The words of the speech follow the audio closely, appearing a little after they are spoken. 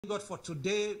God for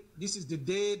today. This is the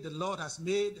day the Lord has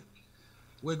made.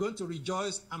 We're going to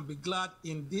rejoice and be glad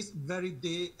in this very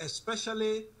day,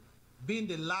 especially being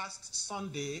the last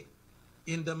Sunday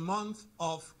in the month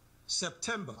of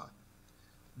September.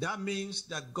 That means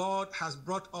that God has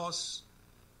brought us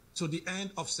to the end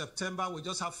of September. We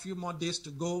just have a few more days to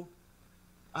go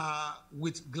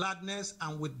with gladness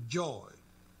and with joy.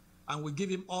 And we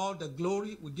give him all the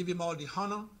glory. We give him all the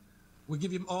honor. We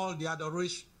give him all the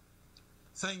adoration.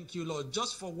 Thank you, Lord.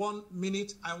 Just for 1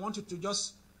 minute, I want you to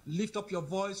just lift up your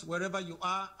voice wherever you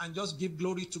are and just give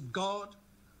glory to God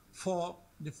for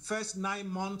the first 9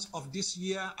 months of this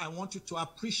year. I want you to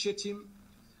appreciate him.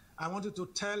 I want you to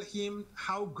tell him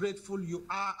how grateful you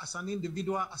are as an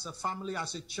individual, as a family,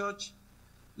 as a church.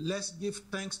 Let's give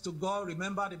thanks to God.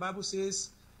 Remember, the Bible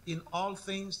says, in all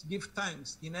things, give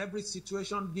thanks. In every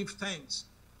situation, give thanks.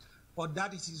 For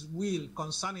that is his will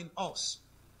concerning us.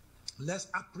 Let's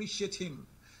appreciate him,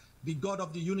 the God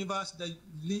of the universe that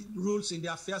rules in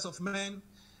the affairs of men.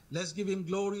 Let's give him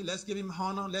glory. Let's give him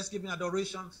honor. Let's give him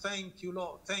adoration. Thank you,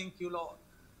 Lord. Thank you, Lord,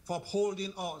 for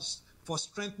upholding us, for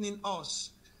strengthening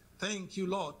us. Thank you,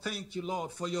 Lord. Thank you,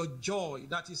 Lord, for your joy.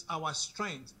 That is our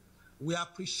strength. We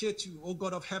appreciate you, O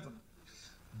God of heaven.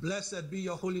 Blessed be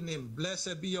your holy name.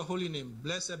 Blessed be your holy name.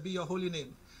 Blessed be your holy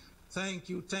name. Thank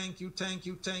you, thank you, thank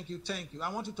you, thank you, thank you. I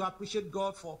want you to appreciate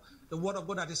God for the word of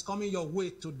God that is coming your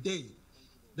way today.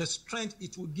 The strength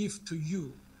it will give to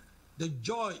you. The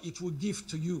joy it will give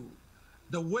to you.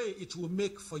 The way it will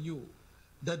make for you.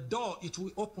 The door it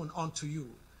will open unto you.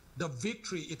 The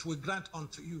victory it will grant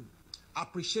unto you.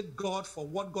 Appreciate God for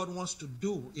what God wants to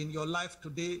do in your life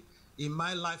today, in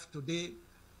my life today.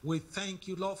 We thank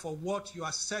you, Lord, for what you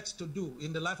are set to do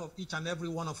in the life of each and every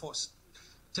one of us.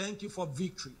 Thank you for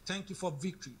victory. Thank you for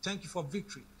victory. Thank you for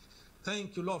victory.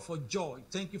 Thank you, Lord, for joy.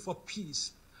 Thank you for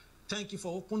peace. Thank you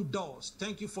for open doors.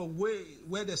 Thank you for way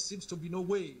where there seems to be no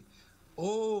way.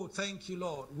 Oh, thank you,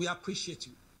 Lord. We appreciate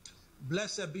you.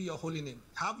 Blessed be your holy name.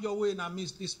 Have your way in our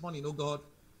midst this morning, oh God.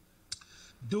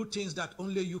 Do things that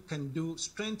only you can do.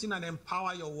 Strengthen and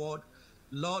empower your word.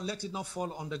 Lord, let it not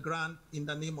fall on the ground in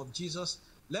the name of Jesus.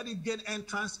 Let it gain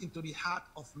entrance into the heart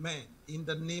of man in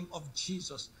the name of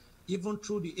Jesus. Even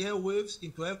through the airwaves,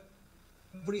 into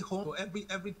every home,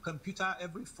 every computer,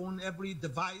 every phone, every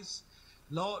device.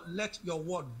 Lord, let your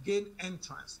word gain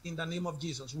entrance in the name of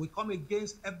Jesus. We come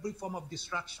against every form of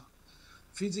distraction,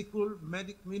 physical,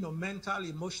 medical, mental,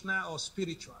 emotional, or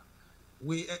spiritual.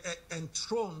 We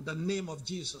enthrone the name of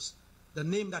Jesus, the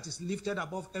name that is lifted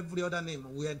above every other name.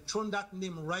 We enthrone that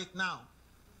name right now.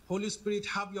 Holy Spirit,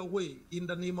 have your way in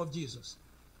the name of Jesus.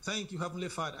 Thank you, Heavenly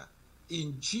Father.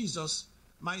 In Jesus'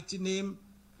 mighty name,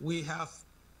 we have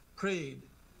prayed.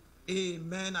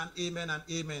 Amen and amen and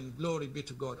amen. Glory be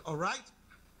to God. All right.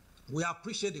 We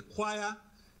appreciate the choir,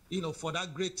 for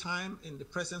that great time in the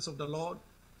presence of the Lord.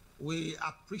 We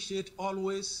appreciate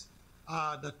always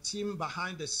the team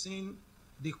behind the scene,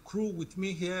 the crew with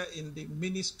me here in the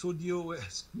mini studio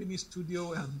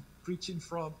I'm preaching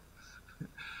from,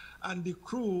 and the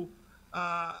crew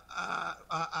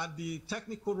at the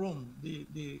technical room,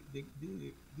 the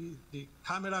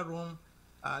camera room,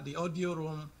 the audio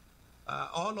room,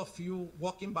 all of you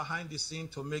working behind the scene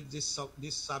to make this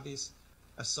service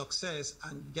a success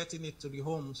and getting it to the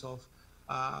homes of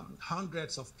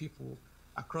hundreds of people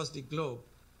across the globe.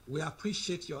 We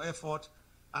appreciate your effort,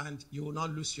 and you will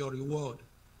not lose your reward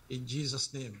in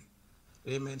Jesus' name.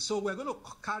 Amen. So we're going to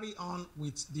carry on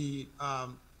with the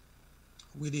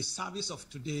service of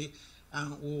today,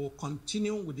 and we'll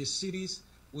continue with the series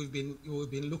we've been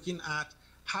looking at,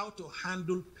 how to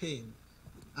handle pain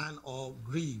or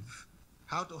grief.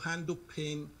 How to handle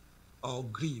pain or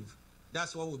grief.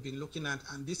 That's what we've been looking at,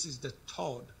 and this is the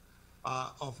third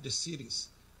of the series.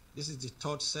 This is the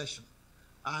third session,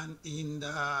 and in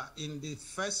the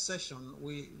first session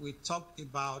we talked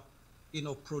about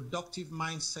productive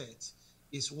mindset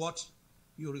is what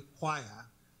you require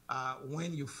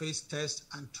when you face tests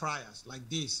and trials like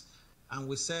this. And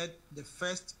we said the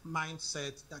first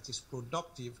mindset that is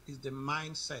productive is the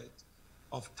mindset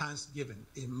of thanksgiving,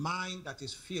 a mind that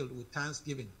is filled with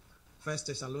thanksgiving. 1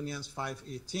 Thessalonians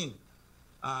 5:18.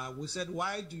 We said,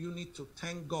 why do you need to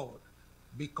thank God?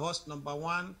 Because number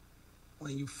one,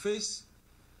 when you face,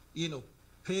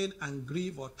 pain and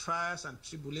grief or trials and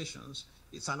tribulations,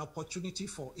 it's an opportunity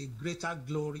for a greater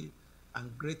glory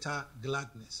and greater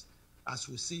gladness. As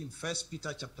we see in 1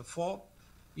 Peter chapter 4,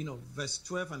 verse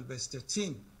 12 and verse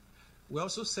 13. We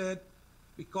also said,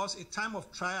 because a time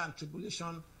of trial and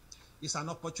tribulation is an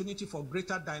opportunity for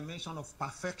greater dimension of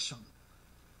perfection,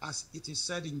 as it is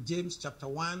said in James chapter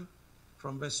 1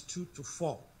 from verse 2 to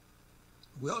 4.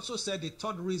 We also said the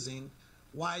third reason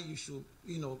why you should,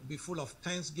 be full of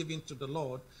thanksgiving to the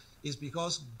Lord is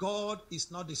because God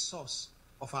is not the source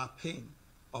of our pain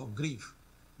or grief.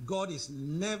 God is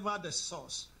never the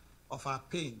source of our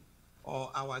pain or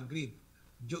our grief.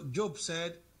 Job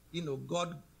said,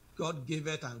 God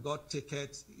giveth and God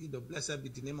taketh, blessed be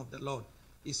the name of the Lord.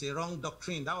 It's a wrong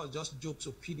doctrine. That was just Job's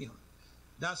opinion.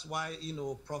 That's why,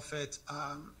 prophet,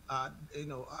 that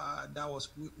was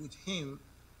with him,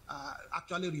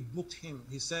 actually rebuked him.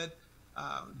 He said,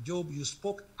 Job, you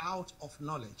spoke out of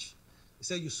knowledge. He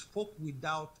said, you spoke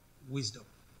without wisdom.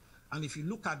 And if you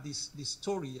look at this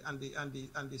story and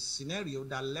the scenario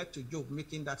that led to Job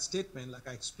making that statement, like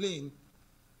I explained,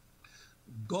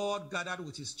 God gathered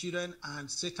with his children and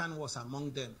Satan was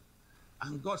among them.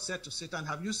 And God said to Satan,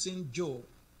 have you seen Job,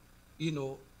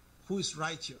 who is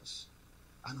righteous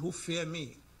and who fear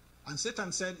me? And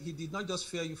Satan said, he did not just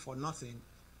fear you for nothing.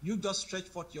 You just stretch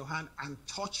forth your hand and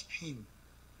touch him.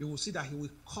 You will see that he will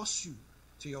curse you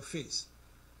to your face.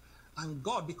 And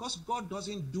God, because God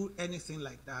doesn't do anything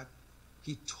like that,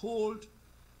 he told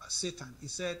Satan, he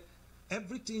said,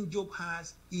 everything Job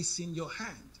has is in your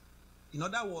hand. In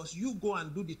other words, you go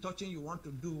and do the touching you want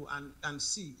to do and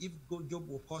see if Job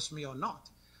will curse me or not.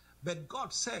 But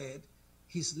God said,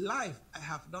 his life I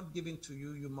have not given to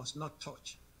you, you must not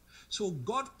touch. So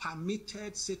God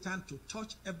permitted Satan to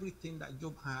touch everything that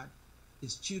Job had,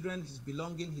 his children, his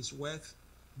belonging, his wealth,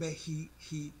 but he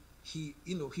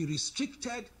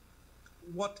restricted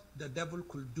what the devil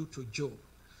could do to Job.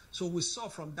 So we saw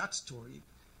from that story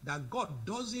that God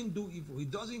doesn't do evil. He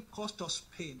doesn't cost us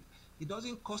pain. He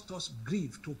doesn't cost us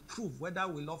grief to prove whether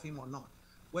we love him or not,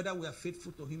 whether we are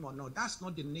faithful to him or not. That's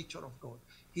not the nature of God.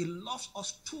 He loves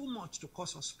us too much to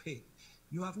cause us pain.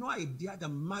 You have no idea the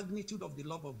magnitude of the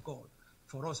love of God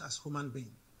for us as human beings.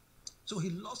 So he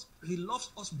loves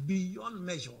us beyond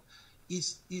measure.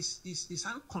 It's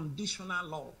unconditional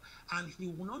love, and he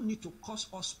will not need to cause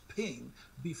us pain,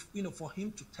 for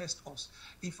him to test us.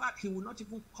 In fact, he will not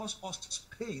even cause us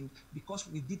pain because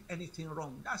we did anything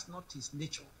wrong. That's not his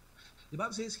nature. The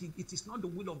Bible says it is not the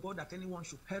will of God that anyone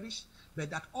should perish, but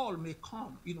that all may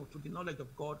come, to the knowledge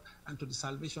of God and to the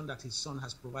salvation that his Son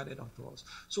has provided unto us.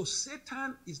 So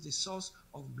Satan is the source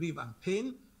of grief and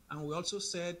pain. And we also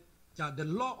said that the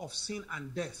law of sin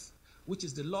and death, which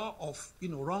is the law of,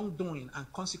 wrongdoing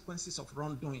and consequences of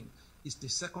wrongdoing, is the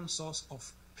second source of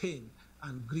pain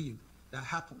and grief that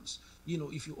happens.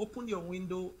 If you open your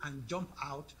window and jump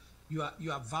out, you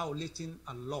are violating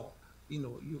a law.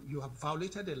 You have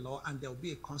violated a law and there will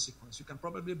be a consequence. You can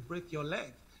probably break your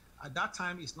leg. At that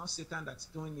time, it's not Satan that's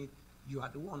doing it. You are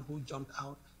the one who jumped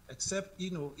out, except,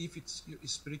 if it's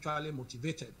spiritually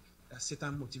motivated, that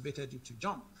Satan motivated you to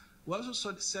jump. We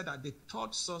also said that the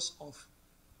third source of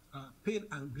pain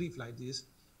and grief like this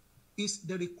is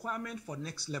the requirement for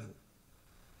next level.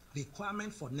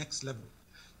 Requirement for next level.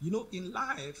 In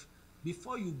life,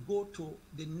 before you go to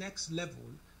the next level,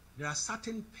 there are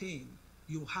certain pain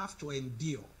you have to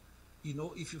endure.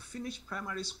 If you finish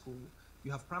primary school,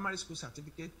 you have primary school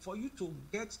certificate. For you to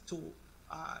get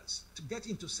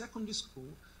into secondary school,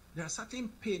 there are certain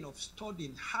pain of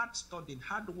studying,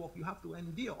 hard work you have to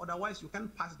endure. Otherwise, you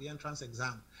can't pass the entrance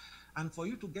exam. And for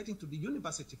you to get into the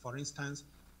university, for instance,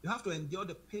 you have to endure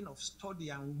the pain of study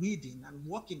and reading and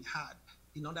working hard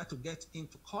in order to get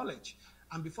into college.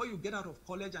 And before you get out of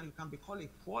college and you can become a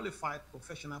qualified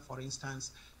professional, for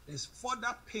instance, there's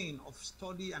further pain of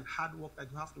study and hard work that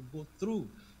you have to go through.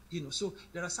 So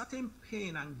there are certain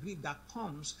pain and grief that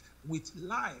comes with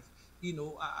life.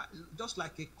 Just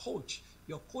like a coach,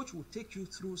 your coach will take you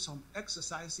through some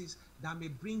exercises that may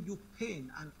bring you pain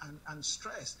and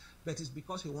stress, but it's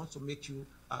because he wants to make you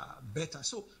better.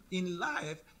 So in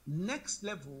life, next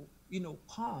level,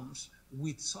 comes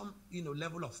with some,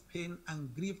 level of pain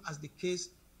and grief, as the case,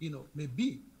 may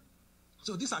be.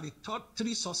 So these are the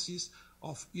three sources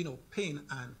of, pain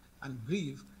and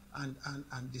grief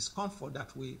and discomfort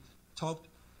that we talked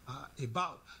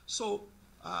about. So,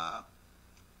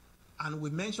 and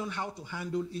we mentioned how to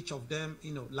handle each of them,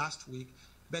 last week.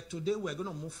 But today we're going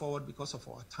to move forward because of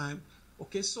our time.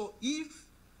 Okay, so if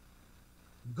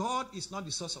God is not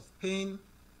the source of pain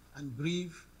and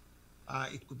grief,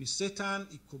 it could be Satan,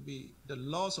 it could be the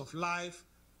laws of life,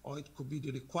 or it could be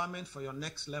the requirement for your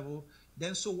next level.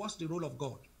 Then so what's the role of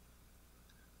God?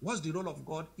 What's the role of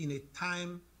God in a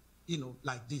time,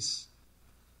 like this?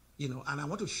 And I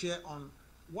want to share on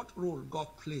what role God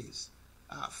plays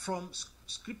from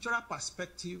scriptural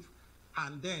perspective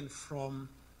and then from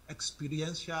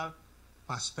experiential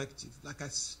perspective. Like I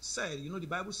said, the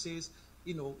Bible says,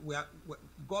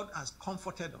 God has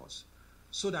comforted us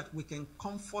so that we can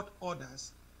comfort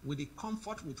others with the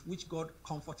comfort with which God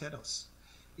comforted us.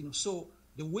 So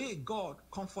the way God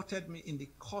comforted me in the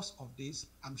course of this,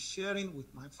 I'm sharing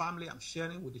with my family, I'm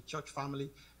sharing with the church family,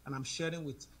 and I'm sharing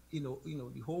with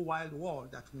the whole wide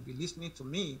world that will be listening to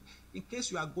me. In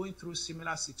case you are going through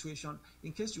similar situation,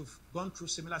 in case you've gone through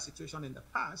similar situation in the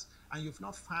past and you've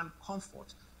not found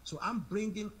comfort, so I'm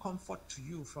bringing comfort to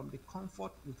you from the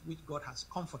comfort with which God has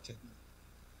comforted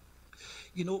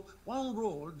me. One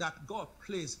role that God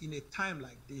plays in a time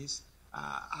like this,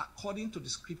 according to the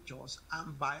scriptures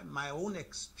and by my own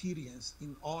experience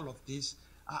in all of this,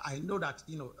 I know that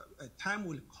a time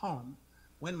will come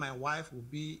when my wife will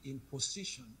be in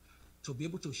position to be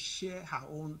able to share her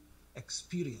own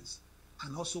experience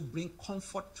and also bring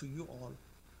comfort to you all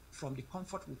from the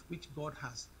comfort with which God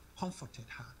has comforted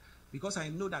her. Because I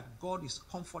know that God is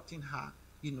comforting her,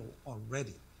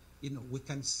 already. We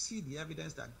can see the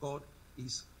evidence that God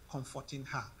is comforting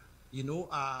her.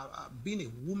 Being a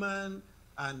woman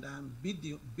and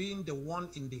being the one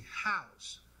in the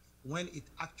house when it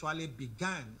actually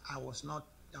began. I was not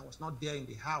there in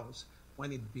the house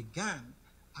when it began,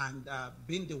 and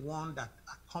being the one that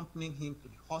accompanied him to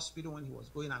the hospital when he was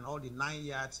going, and all the 9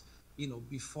 yards,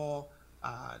 before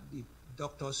the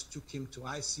doctors took him to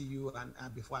ICU,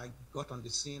 and before I got on the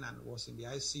scene and was in the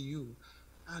ICU,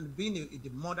 and being the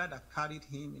mother that carried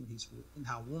him in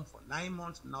her womb for 9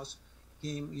 months, nursed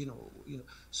him,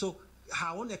 so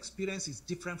her own experience is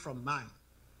different from mine,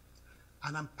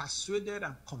 and I'm persuaded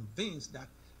and convinced that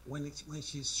when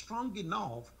she's strong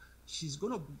enough, she's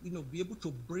going to be able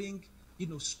to bring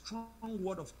strong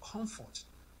word of comfort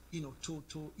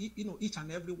to each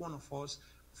and every one of us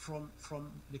from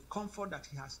the comfort that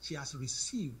she has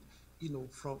received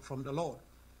from the Lord.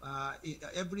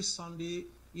 Every Sunday,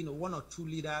 one or two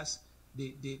leaders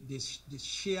they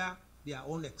share their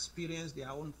own experience, their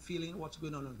own feeling, what's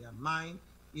going on in their mind,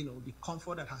 the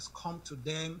comfort that has come to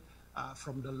them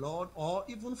from the Lord, or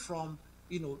even from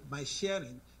my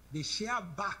sharing. They share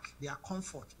back their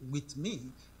comfort with me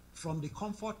from the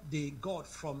comfort they got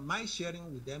from my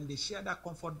sharing with them. They share that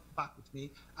comfort back with me,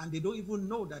 and they don't even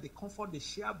know that the comfort they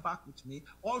share back with me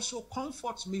also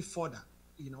comforts me further.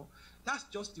 That's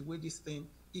just the way this thing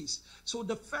is. So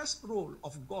the first role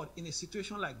of God in a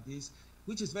situation like this,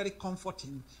 which is very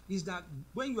comforting, is that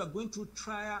when you are going through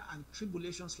trial and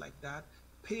tribulations like that,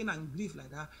 pain and grief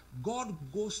like that, God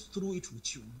goes through it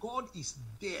with you. God is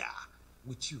there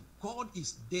with you. God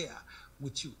is there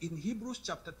with you. In Hebrews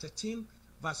chapter 13,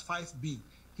 verse 5b,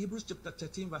 Hebrews chapter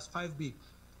 13, verse 5b,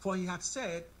 for he had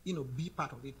said, be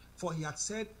part of it, for he had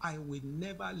said, I will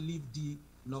never leave thee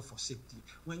nor forsake thee.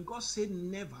 When God said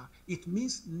never, it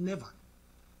means never.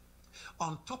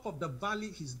 On top of the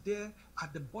valley, he's there.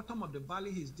 At the bottom of the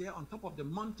valley, he's there. On top of the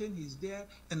mountain, he's there.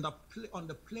 And on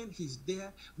the plain, he's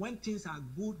there. When things are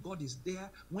good, God is there.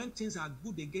 When things are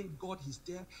good again, God is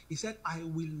there. He said, I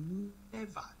will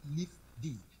never leave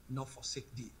thee nor forsake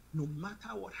thee. No matter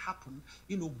what happened,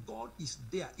 God is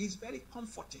there. It's very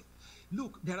comforting.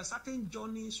 Look, there are certain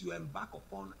journeys you embark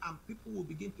upon, and people will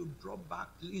begin to drop back,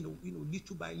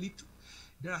 little by little.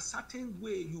 There are certain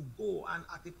ways you go, and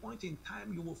at a point in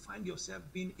time, you will find yourself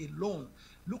being alone.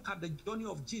 Look at the journey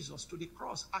of Jesus to the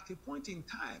cross. At a point in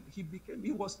time,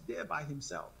 he was there by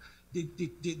himself.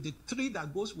 The tree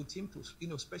that goes with him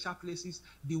to special places,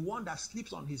 the one that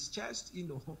sleeps on his chest,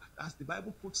 as the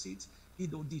Bible puts it,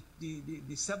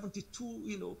 the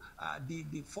 72,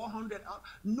 the 400,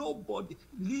 nobody,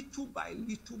 little by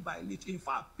little by little. In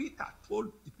fact, Peter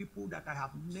told the people that I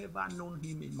have never known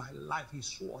him in my life. He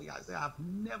swore, I said, I have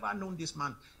never known this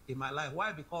man in my life.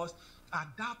 Why? Because at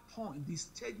that point, the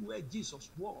stage where Jesus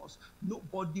was,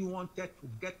 nobody wanted to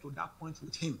get to that point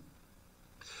with him.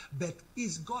 But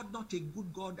is God not a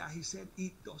good God that he said,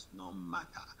 it does not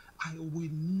matter. I will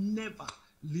never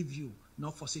leave you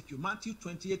nor forsake you. Matthew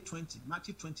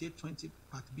 28:20,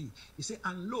 part B. He said,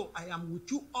 and lo, I am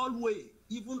with you always,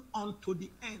 even unto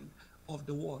the end of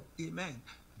the world. Amen.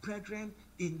 Brethren,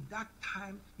 in that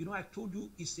time, I told you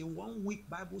it's a 1-week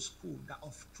Bible school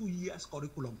of 2 years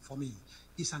curriculum for me.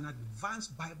 It's an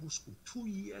advanced Bible school, 2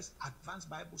 years advanced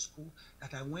Bible school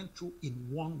that I went through in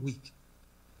 1 week.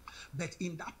 But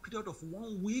in that period of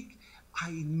 1 week, I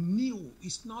knew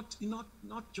it's not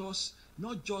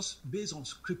just based on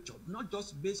scripture, not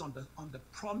just based on the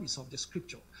promise of the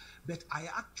scripture, but I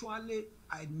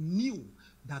knew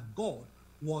that God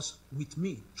was with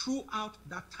me throughout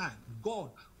that time. God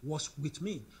was with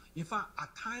me. In fact,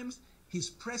 at times his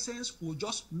presence will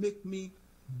just make me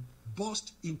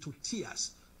burst into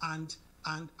tears, and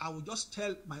I will just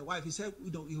tell my wife. He said,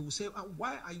 he will say,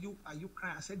 why are you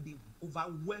crying? I said, the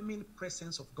overwhelming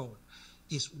presence of God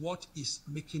is what is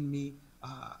making me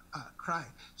cry.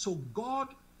 So God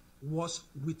was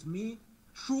with me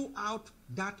throughout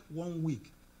that 1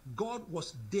 week. God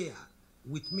was there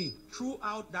with me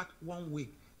throughout that 1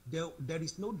 week. There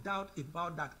is no doubt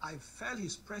about that. I felt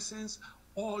his presence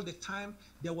all the time.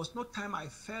 There was no time I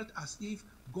felt as if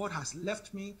God has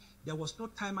left me. There was no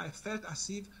time I felt as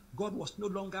if God was no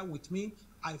longer with me.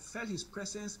 I felt his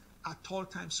presence at all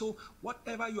times. So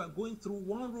whatever you are going through,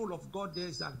 one role of God there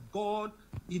is that God,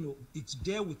 it's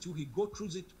there with you. He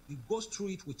goes through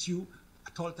it with you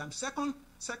at all times. Second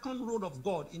role of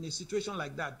God in a situation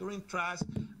like that, during trials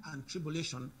and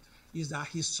tribulation, is that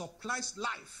he supplies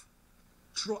life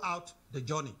throughout the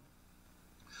journey.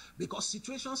 Because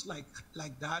situations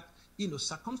like that,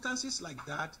 circumstances like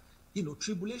that,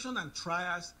 tribulation and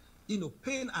trials,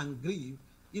 pain and grief,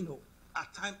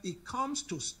 at times it comes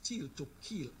to steal, to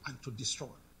kill, and to destroy.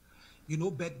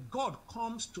 But God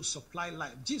comes to supply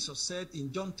life. Jesus said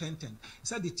in John 10:10, he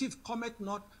said, the thief cometh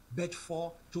not but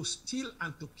for to steal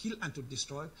and to kill and to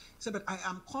destroy. He said, but I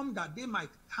am come that they might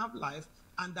have life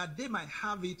and that they might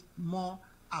have it more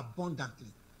abundantly.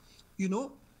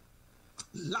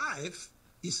 Life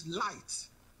is light.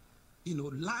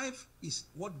 Life is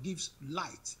what gives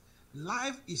light.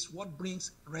 Life is what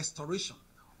brings restoration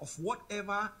of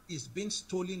whatever is being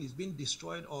stolen, is being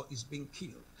destroyed, or is being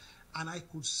killed. And I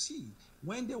could see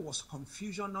when there was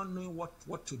confusion, not knowing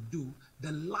what to do,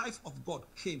 the life of God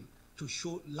came to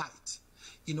show light.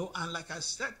 And like I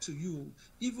said to you,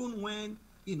 even when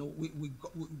we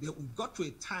got to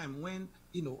a time when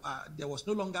there was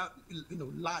no longer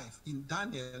life in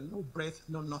Daniel, no breath,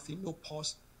 no nothing, no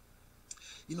pulse.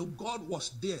 God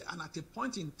was there, and at a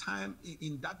point in time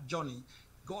in that journey,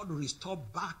 God restored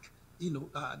back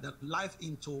the life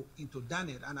into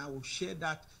Daniel, and I will share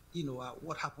that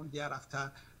what happened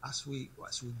thereafter as we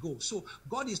go. So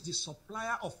God is the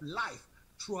supplier of life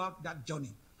throughout that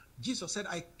journey. Jesus said,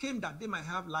 I came that they might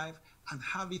have life and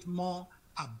have it more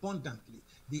abundantly.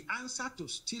 The answer to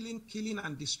stealing, killing,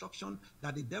 and destruction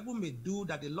that the devil may do,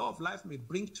 that the law of life may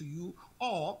bring to you,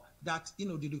 or that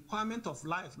the requirement of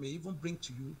life may even bring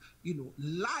to you,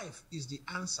 life is the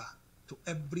answer to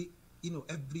every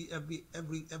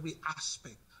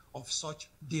aspect of such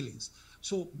dealings.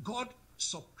 So God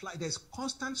supply, there's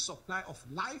constant supply of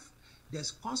life,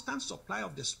 there's constant supply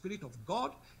of the Spirit of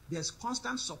God, there's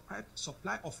constant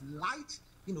supply of light,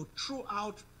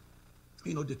 throughout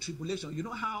the tribulation. You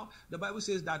know how the Bible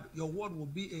says that your word will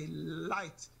be a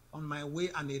light on my way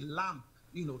and a lamp,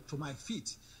 to my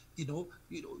feet. The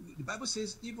Bible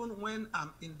says, even when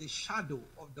I'm in the shadow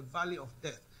of the valley of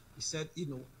death, he said,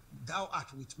 thou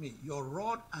art with me. Your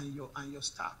rod and your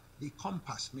staff, they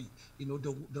compass me.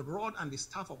 The rod and the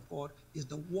staff of God is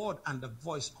the word and the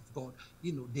voice of God.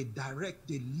 They direct,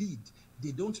 they lead.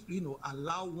 They don't,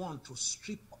 allow one to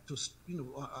slip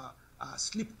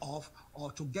off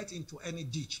or to get into any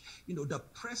ditch. The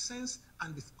presence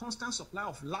and the constant supply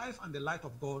of life and the light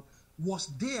of God was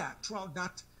there throughout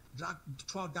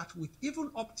that week,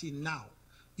 even up till now.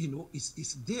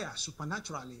 It's there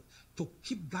supernaturally to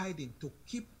keep guiding, to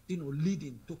keep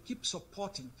leading, to keep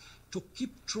supporting, to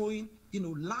keep throwing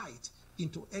light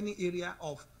into any area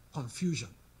of confusion.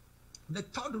 The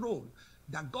third role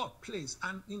that God plays,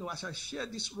 and as I share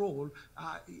this role,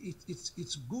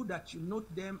 it's good that you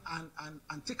note them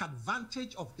and take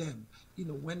advantage of them,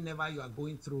 whenever you are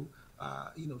going through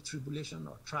tribulation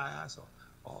or trials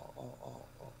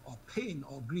or pain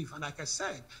or grief. And like I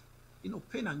said,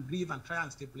 pain and grief and trial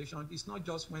and tribulation, it's not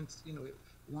just when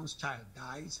one's child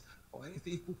dies or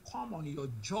anything. It could come on your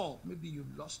job. Maybe you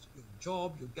lost your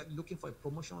job, looking for a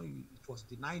promotion, it was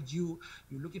denied you.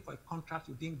 You're looking for a contract,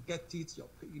 you didn't get it, your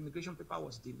immigration paper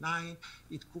was denied.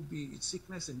 It could be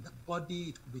sickness in the body,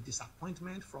 it could be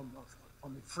disappointment from a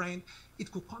friend.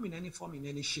 It could come in any form, in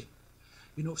any shape.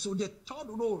 So the third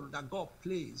role that God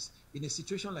plays in a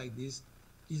situation like this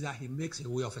is that he makes a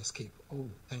way of escape. Oh,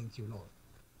 thank you, Lord.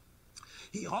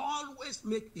 He always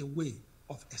makes a way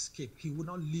of escape. He will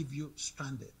not leave you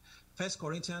stranded. 1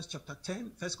 Corinthians chapter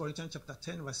 10, verse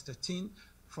 13,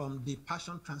 from the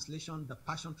Passion Translation,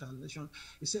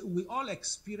 it says, we all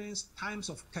experience times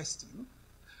of testing,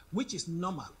 which is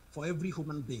normal for every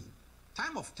human being.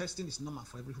 Time of testing is normal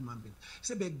for every human being. He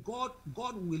said, but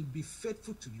God will be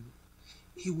faithful to you.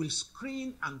 He will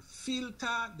screen and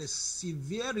filter the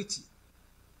severity,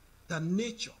 the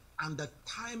nature, and the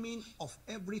timing of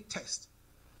every test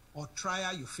or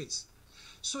trial you face,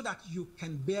 so that you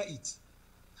can bear it.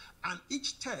 And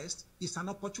each test is an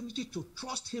opportunity to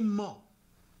trust him more.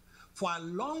 For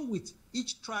along with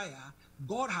each trial,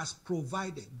 God has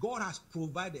provided,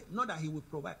 not that he will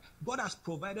provide, God has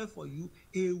provided for you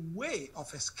a way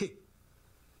of escape.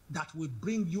 that will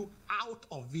bring you out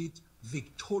of it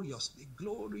victoriously.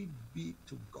 Glory be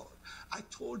to God. I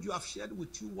told you, I've shared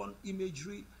with you one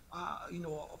imagery,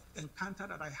 of encounter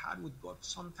that I had with God.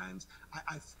 Sometimes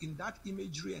in that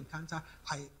imagery encounter,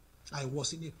 I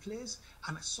was in a place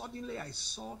and suddenly I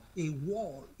saw a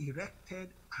wall erected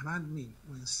around me,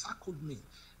 encircled me.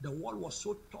 The wall was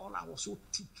so tall, I was so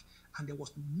thick, and there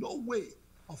was no way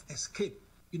of escape,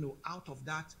 out of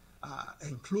that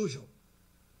enclosure.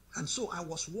 And so I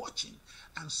was watching,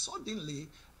 and suddenly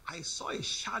I saw a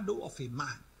shadow of a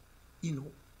man,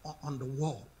 on the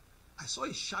wall. I saw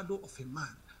a shadow of a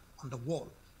man on the wall,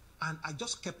 and I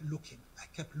just kept looking. I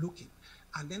kept looking,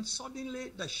 and then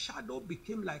suddenly the shadow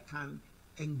became like an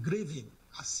engraving,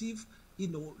 as if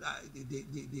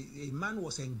a man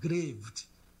was engraved,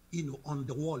 on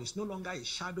the wall. It's no longer a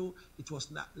shadow. It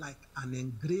was like an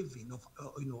engraving of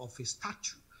of a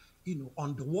statue,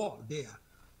 on the wall there.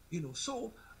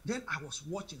 So then I was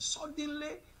watching.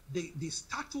 Suddenly, the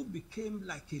statue became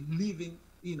like a living,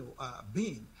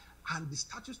 being. And the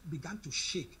statue began to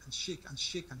shake and shake and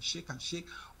shake and shake and shake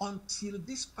until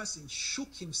this person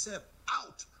shook himself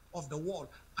out of the wall,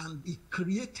 and he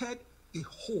created a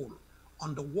hole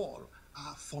on the wall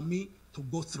for me to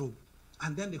go through.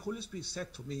 And then the Holy Spirit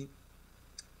said to me,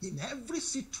 in every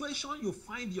situation you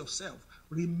find yourself,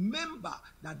 remember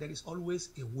that there is always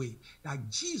a way, that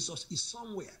Jesus is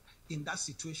somewhere in that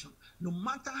situation. No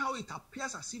matter how it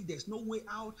appears as if there's no way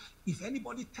out, if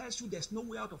anybody tells you there's no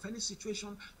way out of any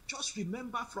situation, just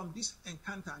remember from this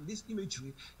encounter and this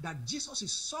imagery that Jesus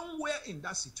is somewhere in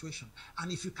that situation.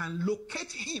 And if you can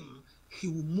locate him, he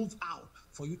will move out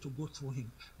for you to go through him,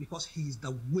 because he is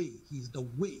the way. He is the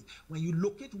way. When you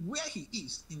locate where he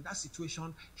is in that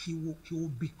situation, he will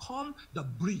become the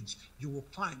bridge you will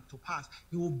climb to pass.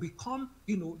 He will become,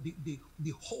 the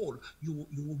hole you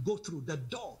will go through, the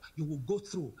door you will go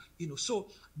through. So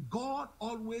God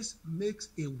always makes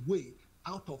a way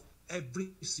out of every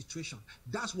situation.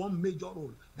 That's one major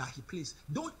role that he plays.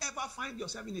 Don't ever find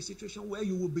yourself in a situation where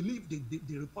you will believe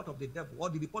the report of the devil or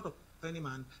the report of any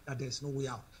man that there is no way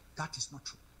out. That is not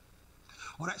true.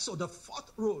 All right, so the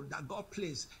fourth role that God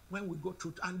plays when we go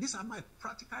through, and these are my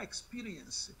practical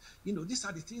experience. These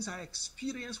are the things I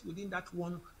experienced within that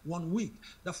one week.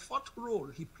 The fourth role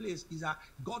he plays is that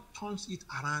God turns it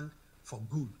around for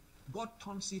good. God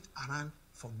turns it around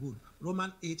for good.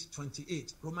 Romans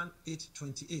 8:28. Romans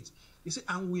 8:28. You see,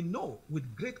 and we know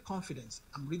with great confidence,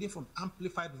 I'm reading from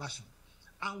Amplified Version,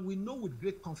 and we know with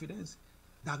great confidence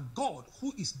that God,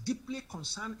 who is deeply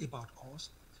concerned about us,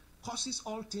 causes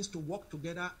all things to work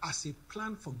together as a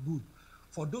plan for good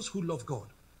for those who love God,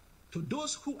 to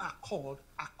those who are called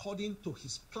according to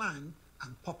his plan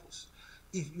and purpose.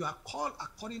 If you are called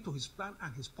according to his plan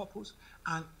and his purpose,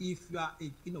 and if you are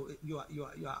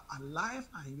you are alive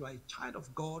and you are a child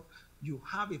of God, you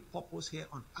have a purpose here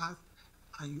on earth,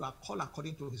 and you are called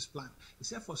according to his plan. He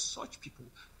said, for such people,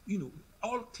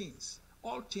 all things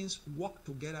work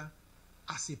together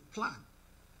as a plan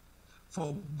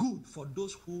for good for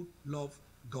those who love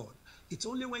God. It's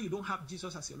only when you don't have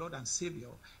Jesus as your Lord and Savior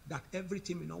that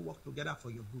everything will not work together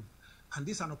for your good. And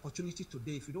this is an opportunity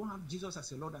today. If you don't have Jesus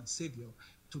as your Lord and Savior,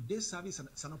 today's service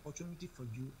is an opportunity for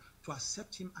you to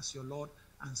accept him as your Lord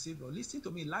and Savior. Listen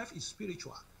to me, life is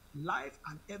spiritual. Life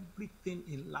and everything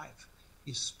in life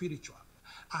is spiritual.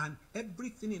 And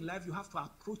everything in life, you have to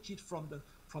approach it from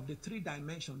the three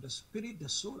dimensions: the spirit, the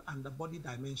soul, and the body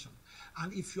dimension.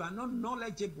 And if you are not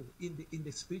knowledgeable in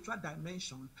the spiritual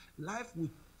dimension, life will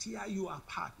tear you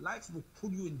apart. Life will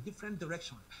pull you in different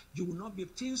directions. You will not be,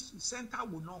 things, center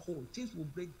will not hold. Things will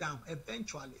break down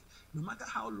eventually. No matter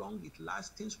how long it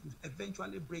lasts, things will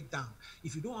eventually break down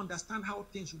if you don't understand how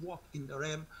things work in the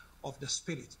realm of the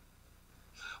spirit.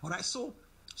 All right, so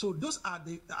those are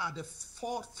the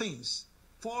four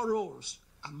roles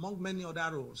among many other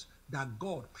roles that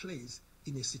God plays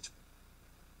in a situation.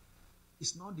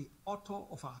 It's not the author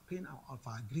of our pain or of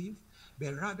our grief,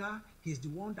 but rather he's the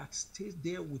one that stays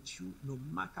there with you no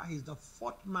matter. He's the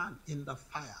fourth man in the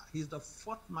fire. He's the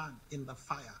fourth man in the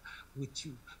fire with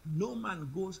you. No man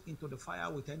goes into the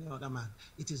fire with any other man.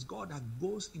 It is God that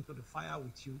goes into the fire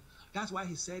with you. That's why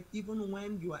he said, even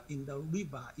when you are in the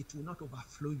river, it will not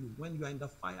overflow you. When you are in the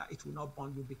fire, it will not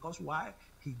burn you. Because why?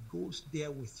 He goes there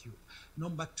with you.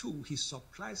 Number two, he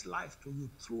supplies life to you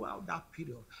throughout that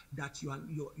period, that your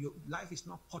life is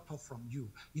not cut off from you.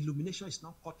 Illumination is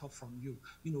not cut off from you.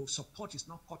 Support is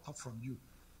not cut off from you.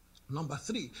 Number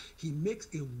three, he makes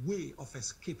a way of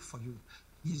escape for you.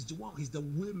 He's the one, he's the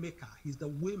way maker, he's the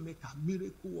way maker,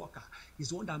 miracle worker. He's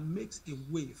the one that makes a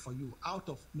way for you out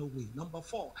of no way. Number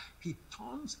 4, he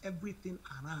turns everything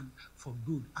around for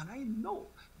good. And I know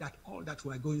that all that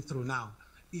we're going through now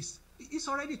is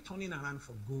already turning around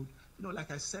for good. You know,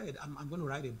 like I said, I'm going to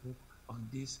write a book on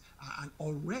this, and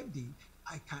already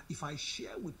I can, if I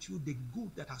share with you the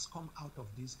good that has come out of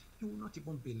this, you will not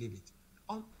even believe it.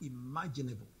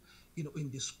 Unimaginable. You know,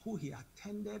 in the school he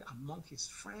attended, among his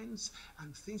friends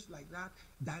and things like that,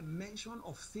 dimension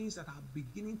of things that are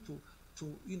beginning to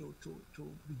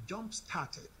be jump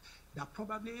started, that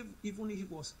probably even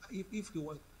if he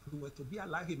were to be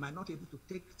alive, he might not be able to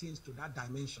take things to that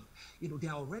dimension. You know, they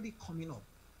are already coming up.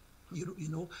 You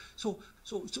know, so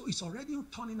it's already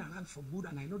turning around for good,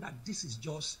 and I know that this is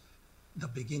just the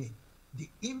beginning. The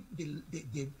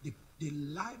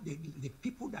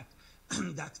people that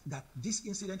that this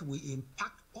incident will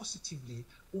impact positively,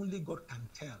 only God can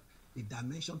tell the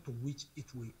dimension to which it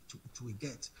will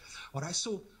get. All right,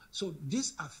 so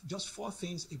these are just 4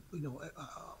 things,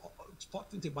 4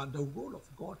 things about the role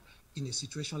of God in a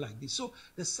situation like this. So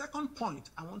the second point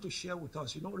I want to share with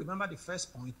us, remember the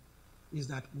first point is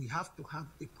that we have to have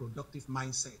a productive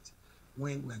mindset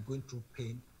when we are going through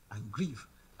pain and grief.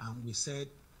 And we said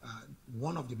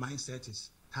one of the mindsets is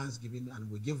thanksgiving,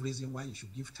 and we give reason why you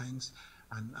should give thanks.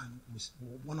 And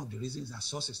one of the reasons that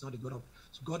source is not the God of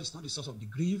God is not the source of the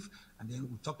grief. And then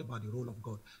we talked about the role of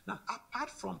God. Now, apart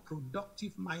from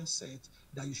productive mindset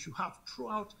that you should have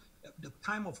throughout the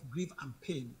time of grief and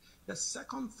pain, the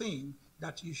second thing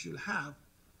that you should have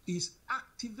is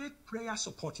activate prayer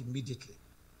support immediately.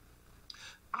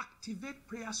 Activate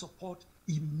prayer support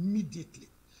immediately.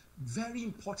 Very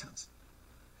important.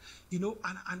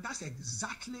 And that's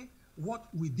exactly what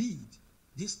we did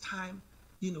this time.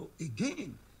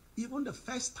 Again, even the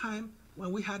first time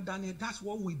when we had Daniel, that's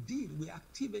what we did. We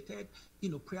activated,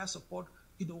 prayer support,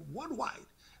 worldwide.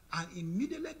 And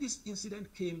immediately this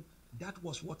incident came, that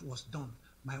was what was done.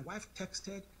 My wife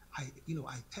texted, I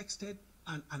texted,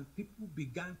 and people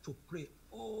began to pray.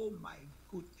 Oh my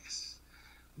goodness.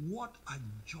 What a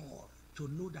joy to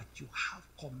know that you have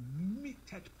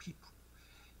committed people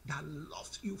that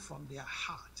loves you from their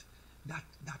heart,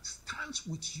 that stands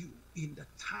with you in the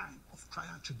time of trial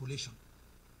and tribulation,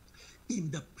 in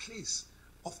the place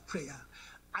of prayer.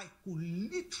 I could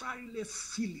literally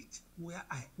feel it where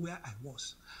I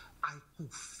was. I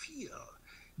could feel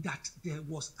that there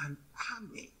was an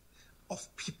army of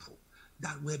people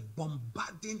that were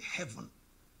bombarding heaven,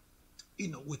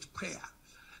 with prayer.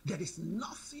 There is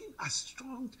nothing as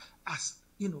strong as,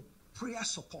 prayer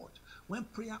support when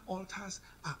prayer altars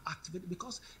are activated,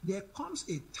 because there comes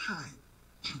a time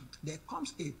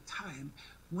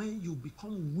when you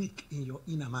become weak in your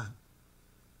inner man.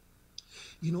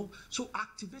 So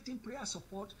activating prayer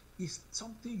support is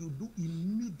something you do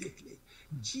immediately.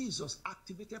 Jesus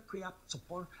activated prayer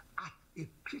support at a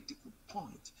critical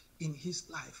point in his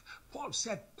life. Paul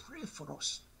said, pray for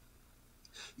us.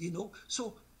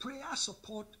 So prayer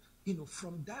support,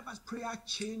 from diverse prayer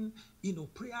chain,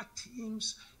 prayer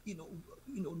teams,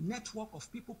 network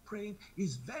of people praying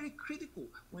is very critical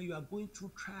when you are going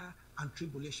through trial and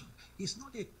tribulation. It's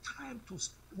not a time to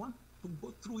want to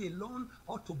go through alone,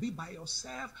 or to be by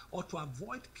yourself, or to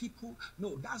avoid people.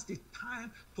 No, that's the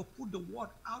time to put the word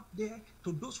out there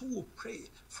to those who will pray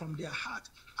from their heart.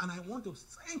 And I want to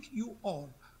thank you all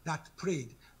that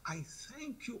prayed. I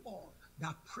thank you all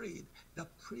that prayed, the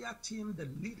prayer team, the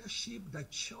leadership, the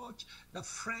church, the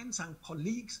friends and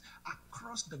colleagues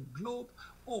across the globe.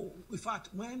 Oh, in fact,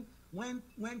 when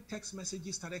text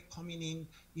messages started coming in,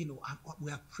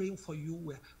 we are praying for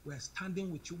you, we're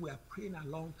standing with you, we are praying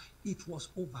along, it was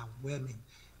overwhelming.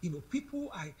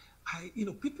 People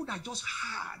people that just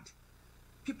had,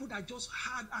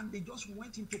 and they just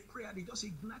went into prayer, they just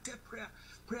ignited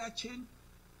prayer chain.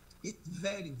 It's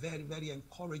very, very, very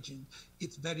encouraging.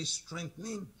 It's very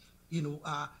strengthening.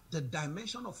 The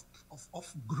dimension of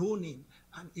groaning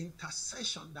and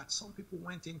intercession that some people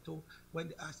went into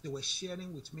as they were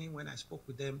sharing with me when I spoke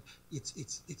with them,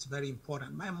 it's very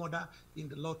important. My mother in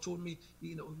the Lord told me,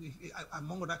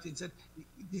 among other things, said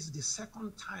this is the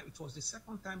second time. It was the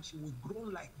second time she would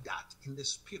groan like that in the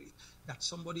spirit, that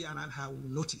somebody around her will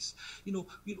notice.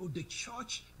 The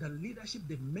church, the leadership,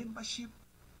 the membership.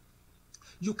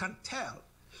 You can tell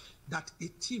that a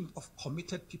team of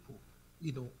committed people,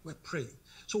 were praying.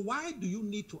 So why do you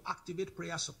need to activate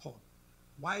prayer support?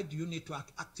 Why do you need to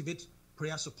activate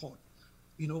prayer support?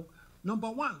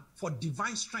 Number 1, for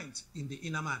divine strength in the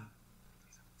inner man.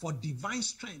 For divine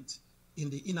strength in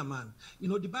the inner man.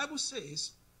 The Bible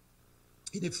says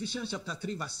In Ephesians chapter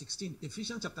 3, verse 16,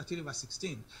 Ephesians chapter 3, verse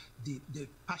 16, the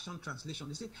Passion Translation,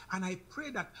 they say, and I pray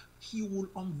that he will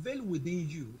unveil within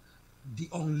you the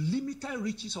unlimited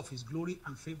riches of his glory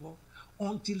and favor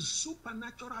until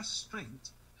supernatural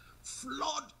strength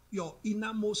flood your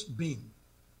innermost being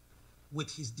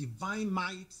with his divine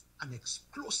might and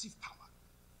explosive power.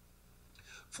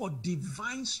 For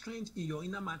divine strength in your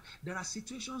inner man, there are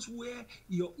situations where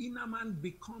your inner man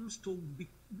becomes to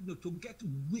get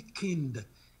weakened,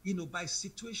 by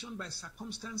situation, by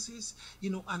circumstances,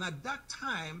 and at that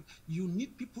time, you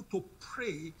need people to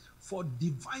pray for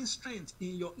divine strength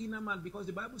in your inner man, because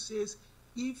the Bible says,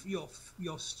 if your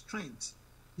strength,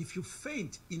 if you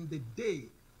faint in the day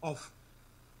of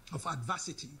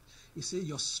adversity, it says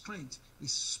your strength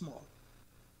is small.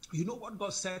 You know what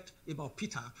God said about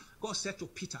Peter? God said to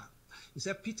Peter, he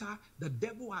said, Peter, the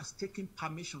devil has taken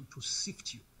permission to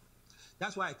sift you.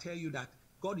 That's why I tell you that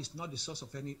God is not the source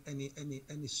of any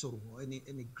sorrow or any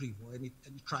grief or any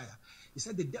trial. He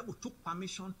said the devil took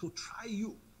permission to try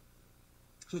you.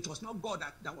 So it was not God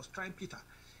that was trying Peter.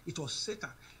 It was Satan.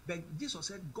 But Jesus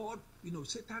said, God,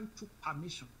 Satan took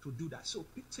permission to do that. So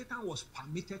Satan was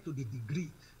permitted to the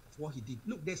degree of what he did.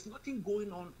 Look, there's nothing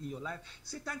going on in your life.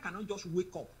 Satan cannot just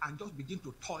wake up and just begin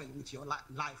to toil with your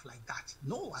life like that.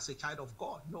 No, as a child of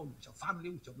God. No, with your family,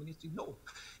 with your ministry. No.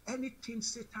 Anything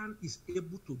Satan is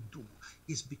able to do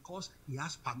is because he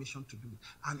has permission to do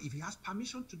it. And if he has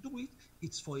permission to do it,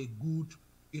 it's for a good,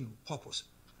 purpose.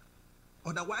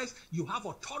 Otherwise, you have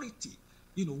authority,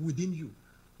 within you.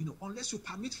 Unless you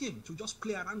permit him to just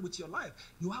play around with your life,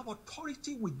 you have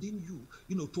authority within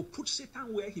you, to put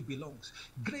Satan where he belongs.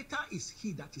 Greater is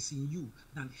he that is in you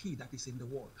than he that is in the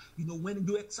world. When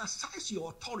you exercise your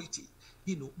authority,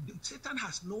 Satan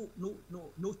has no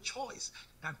choice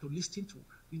than to listen to,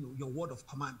 your word of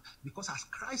command. Because as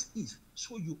Christ is,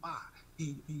 so you are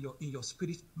in your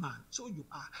spirit man. So you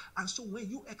are. And so when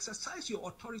you exercise your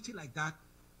authority like that,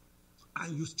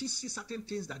 and you still see certain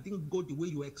things that didn't go the way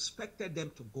you expected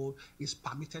them to go, it's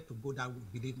permitted to go that way,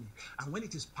 believe me. And when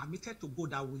it is permitted to go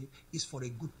that way, it's for a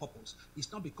good purpose.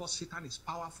 It's not because Satan is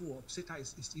powerful or Satan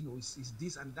is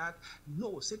this and that.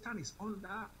 No, Satan is under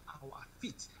our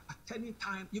feet at any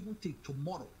time, even till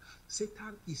tomorrow.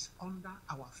 Satan is under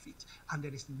our feet, and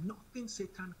there is nothing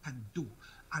Satan can do,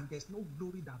 and there's no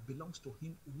glory that belongs to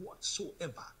him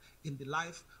whatsoever in the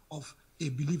life of a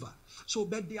believer. So,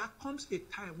 but there comes a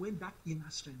time when that inner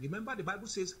strength, remember the Bible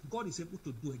says God is able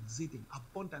to do exceeding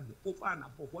abundantly over and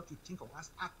above what you think of as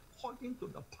according to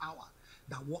the power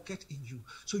that worketh in you.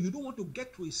 So you don't want to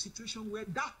get to a situation where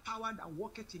that power that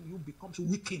worketh in you becomes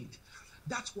weakened.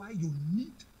 That's why you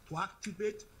need to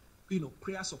activate,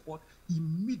 prayer support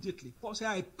immediately. Paul said,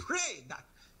 I pray that,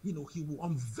 he will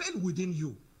unveil within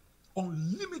you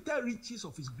unlimited riches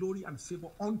of his glory and favor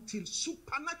until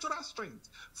supernatural strength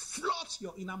floods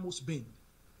your innermost being.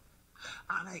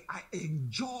 And I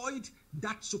enjoyed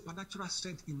that supernatural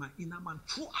strength in my inner man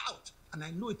throughout. And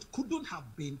I know it couldn't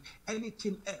have been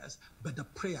anything else but the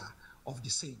prayer of the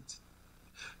saint.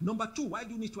 Number two, why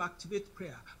do you need to activate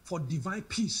prayer? For divine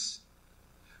peace.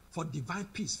 For divine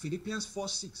peace. Philippians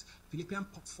 4:6. Philippians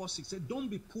 4:6 said, don't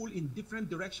be pulled in different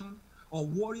directions or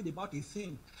worried about a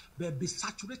thing, but be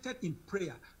saturated in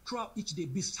prayer throughout each day.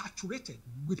 Be saturated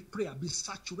with prayer. Be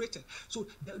saturated. So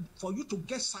for you to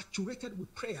get saturated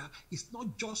with prayer, it's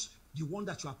not just the one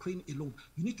that you are praying alone.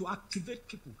 You need to activate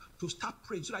people to start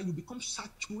praying so that you become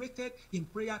saturated in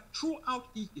prayer throughout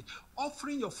each day,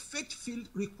 offering your faith-filled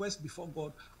requests before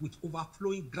God with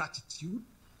overflowing gratitude.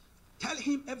 Tell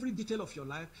him every detail of your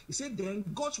life. He said, then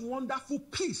God's wonderful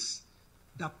peace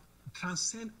that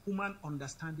transcends human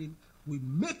understanding will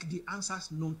make the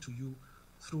answers known to you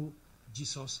through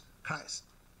Jesus Christ.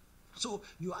 So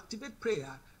you activate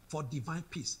prayer for divine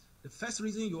peace. The first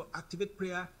reason you activate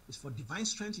prayer is for divine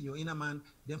strength in your inner man,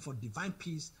 then for divine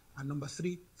peace, and number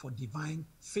three, for divine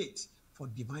faith. For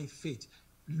divine faith.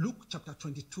 Luke chapter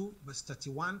 22, verse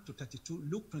 31 to 32.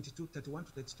 Luke 22, 31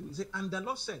 to 32. It says, and the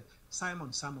Lord said,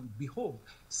 Simon, Simon, behold,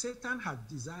 Satan has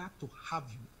desired to have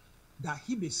you, that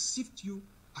he may sift you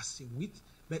as a wheat.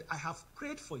 But I have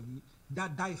prayed for you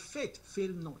that thy faith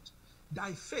fail not.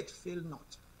 Thy faith fail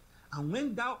not. And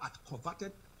when thou art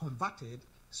converted,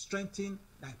 strengthen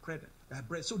thy brethren.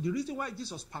 So the reason why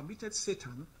Jesus permitted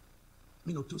Satan,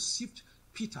 to sift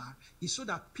Peter is so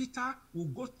that Peter will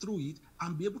go through it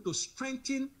and be able to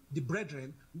strengthen the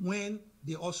brethren when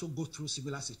they also go through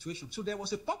similar situations. So there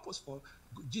was a purpose for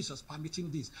Jesus permitting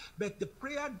this. But the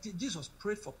prayer Jesus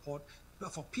prayed for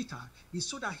Peter is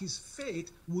so that his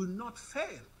faith will not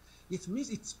fail. It means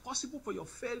it's possible for your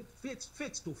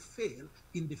faith to fail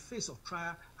in the face of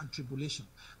trial and tribulation.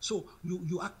 So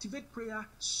you activate prayer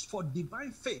for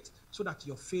divine faith so that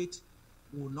your faith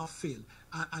will not fail.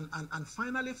 And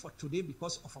finally, for today,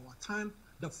 because of our time,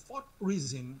 the fourth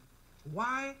reason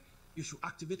why you should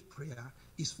activate prayer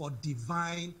is for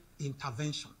divine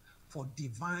intervention. For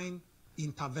divine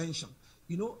intervention.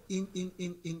 You know,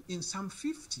 in Psalm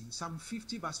 50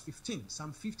 verse 15,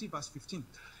 Psalm 50 verse 15,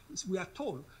 we are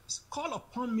told, call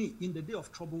upon me in the day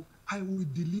of trouble, I will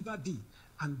deliver thee,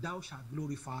 and thou shalt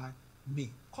glorify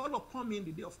me. Call upon me in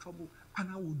the day of trouble, and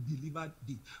I will deliver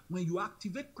thee. When you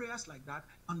activate prayers like that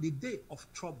on the day of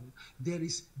trouble, there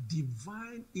is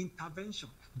divine intervention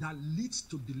that leads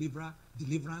to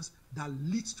deliverance, that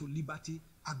leads to liberty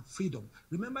and freedom.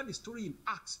 Remember the story in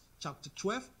Acts chapter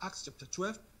 12,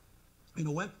 you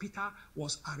know, when Peter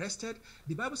was arrested,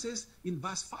 the Bible says in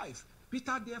verse 5,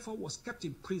 Peter therefore was kept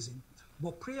in prison,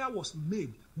 but prayer was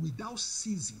made without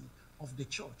ceasing of the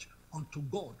church unto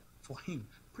God for him.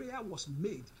 Prayer was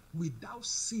made without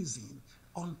ceasing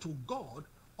unto God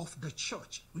of the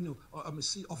church, you know,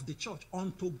 of the church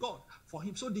unto God for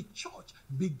him. So the church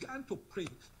began to pray,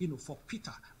 you know, for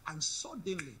Peter, and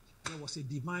suddenly there was a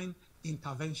divine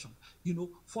intervention. You know,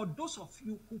 for those of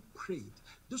you who prayed,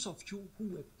 those of you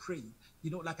who were praying,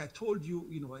 you know, like I told you,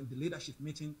 you know, in the leadership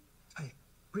meeting,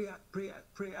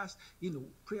 prayers, you know,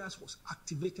 prayers was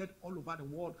activated all over the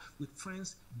world with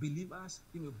friends, believers,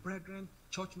 you know, brethren,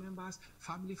 church members,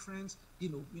 family friends, you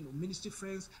know, ministry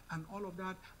friends, and all of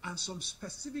that. And some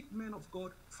specific men of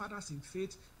God, fathers in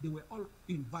faith, they were all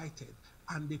invited,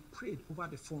 and they prayed over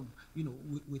the phone, you know,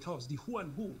 with us, the who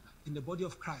and who in the body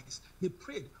of Christ. They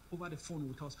prayed over the phone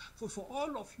with us. For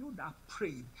all of you that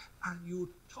prayed and you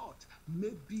thought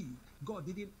maybe God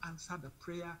didn't answer the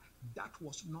prayer, that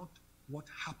was not what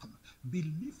happened.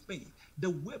 Believe me, the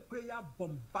way prayer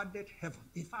bombarded heaven,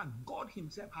 in fact, God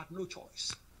himself had no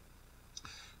choice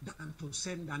than to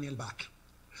send Daniel back.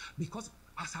 Because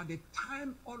as at the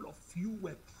time all of you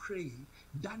were praying,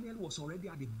 Daniel was already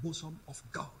at the bosom of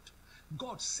God.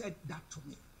 God said that to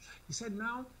me. He said,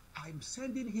 now I'm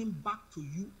sending him back to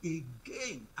you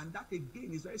again. And that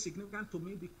again is very significant to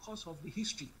me because of the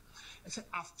history. I said,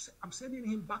 I'm sending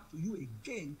him back to you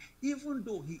again, even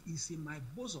though he is in my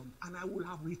bosom, and I will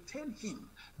have retained him,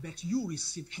 but you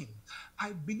receive him.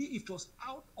 I believe it was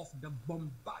out of the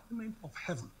bombardment of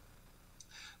heaven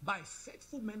by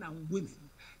faithful men and women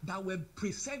that were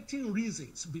presenting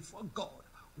reasons before God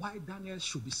why Daniel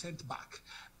should be sent back.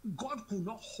 God could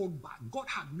not hold back. God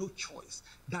had no choice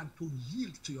than to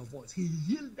yield to your voice. He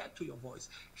yielded to your voice.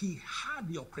 He heard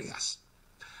your prayers,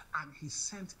 and he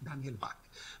sent Daniel back.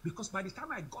 Because by the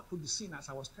time I got to the scene, as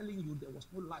I was telling you, there was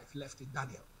no life left in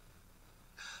Daniel.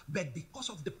 But because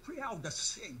of the prayer of the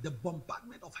saint, the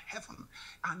bombardment of heaven,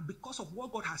 and because of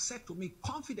what God has said to me,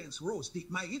 confidence rose.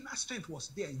 My inner strength was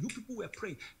there. You people were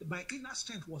praying. My inner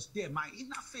strength was there. My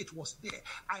inner faith was there.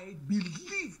 I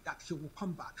believed that he will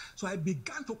come back. So I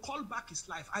began to call back his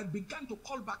life. And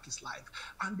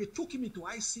they took him into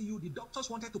ICU. The doctors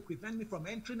wanted to prevent me from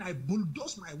entering. I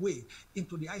bulldozed my way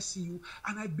into the ICU,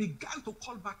 and I began to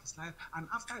call back his life. And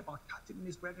after about 30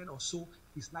 minutes, brethren, or so,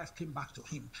 his life came back to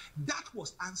him. That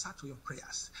was answer to your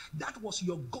prayers. That was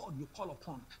your God you call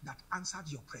upon that answered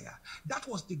your prayer. That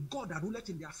was the God that ruled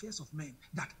in the affairs of men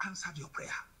that answered your prayer.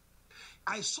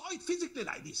 I saw it physically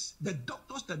like this. The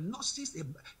doctors, the nurses,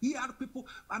 the ER people,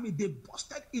 I mean, they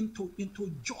busted into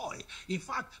joy. In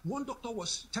fact, one doctor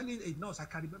was telling a nurse, I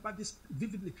can remember this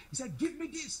vividly. He said, give me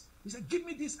this. He said, give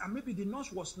me this. And maybe the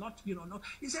nurse was not, not.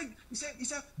 He said,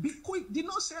 be quick. The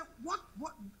nurse said, what?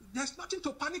 There's nothing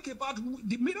to panic about.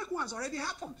 The miracle has already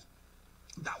happened.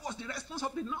 That was the response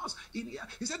of the nurse.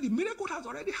 He said, the miracle has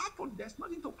already happened. There's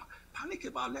nothing to panic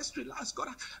about. Let's relax. God.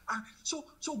 So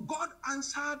God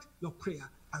answered your prayer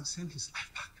and sent his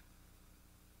life back.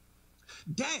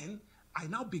 Then I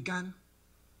now began,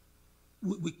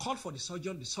 we called for the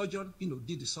surgeon. The surgeon,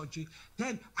 did the surgery.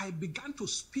 Then I began to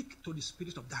speak to the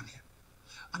spirit of Daniel.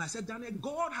 And I said, Daniel,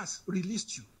 God has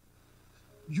released you.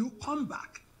 You come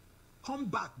back. Come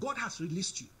back. God has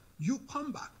released you. You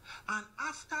come back. And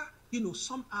after,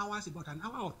 some hours, about an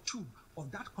hour or two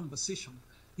of that conversation,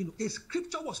 a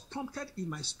scripture was prompted in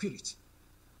my spirit,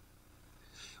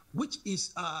 which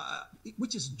is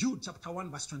Jude chapter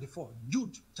 1 verse 24.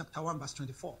 Jude chapter 1 verse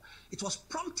 24. It was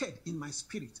prompted in my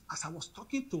spirit as I was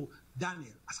talking to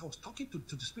Daniel, as I was talking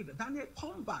to the spirit. Daniel,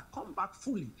 come back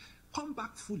fully. Come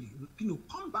back fully,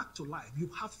 come back to life. You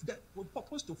have that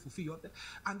purpose to fulfill.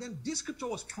 And then this scripture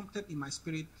was prompted in my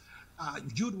spirit,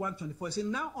 Jude 1:24. It says,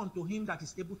 now unto him that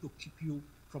is able to keep you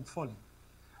from falling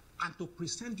and to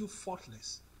present you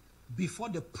faultless before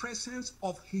the presence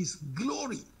of his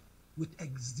glory with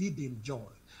exceeding joy.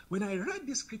 When I read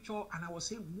this scripture and I was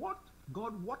saying, what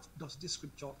does this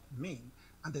scripture mean?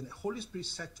 And then the Holy Spirit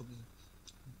said to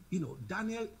me,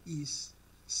 Daniel is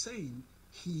saying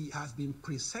he has been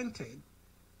presented,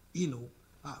 in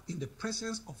the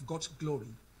presence of God's glory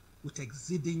with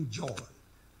exceeding joy,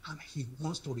 and he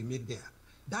wants to remain there.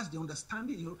 That's the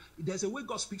understanding. There's a way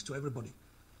God speaks to everybody.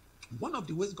 One of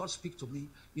the ways God speaks to me,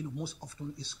 most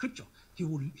often is scripture. He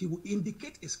will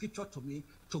indicate a scripture to me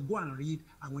to go and read,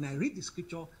 and when I read the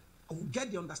scripture, I will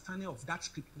get the understanding of that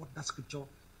script, what that scripture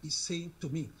is saying to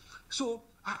me. So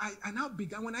I now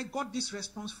began, when I got this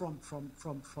response from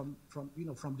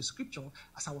the scripture,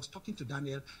 as I was talking to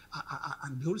Daniel,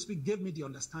 and the Holy Spirit gave me the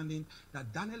understanding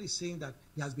that Daniel is saying that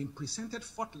he has been presented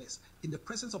faultless in the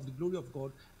presence of the glory of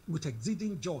God with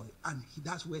exceeding joy, and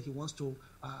that's where he wants to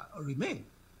remain.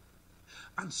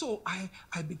 And so I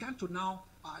began to now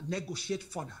negotiate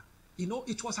further.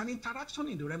 It was an interaction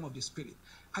in the realm of the spirit.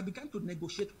 I began to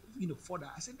negotiate, further.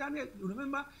 I said, Daniel,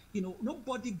 remember,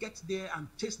 nobody gets there and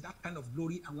tastes that kind of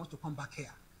glory and wants to come back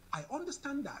here. I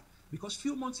understand that because a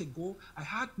few months ago, I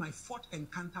had my fourth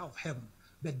encounter of heaven.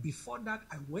 But before that,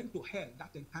 I went to hell,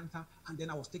 that encounter, and then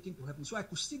I was taken to heaven. So I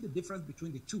could see the difference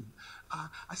between the two.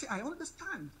 I said, I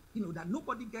understand, that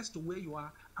nobody gets to where you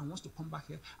are and wants to come back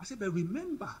here. I said, but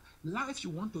remember, lives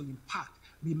you want to impact.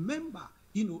 Remember,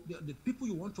 the people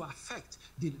you want to affect,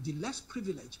 the less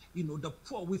privileged, the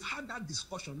poor. We've had that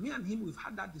discussion. Me and him, we've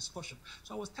had that discussion.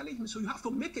 So I was telling him, so you have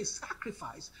to make a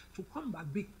sacrifice to come back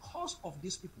because of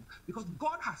these people. Because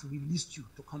God has released you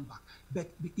to come back. But,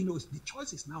 the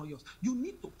choice is now yours. You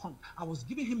need to come. I was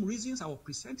giving him reasons. I was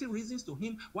presenting reasons to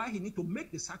him why he need to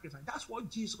make the sacrifice. That's what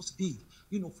Jesus did,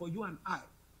 for you and I.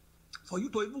 For you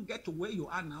to even get to where you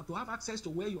are now, to have access to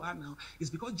where you are now, is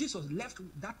because Jesus left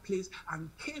that place and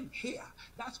came here.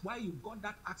 That's why you got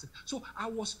that access. So I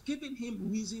was giving him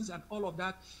reasons and all of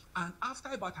that. And after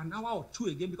about an hour or two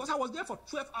again, because I was there for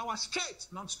 12 hours straight,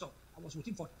 non-stop. I was with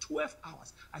him for 12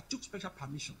 hours. I took special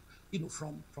permission,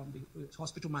 from the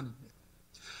hospital management.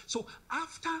 So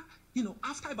after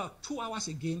about 2 hours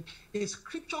again, a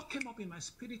scripture came up in my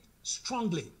spirit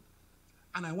strongly.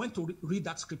 And I went to read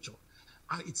that scripture.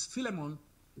 And it's Philemon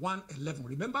 1:11.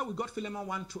 Remember, we got Philemon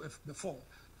 1:12 before.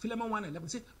 Philemon 1:11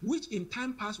 says, which in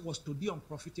time past was to thee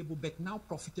unprofitable, but now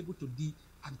profitable to thee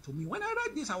and to me. When I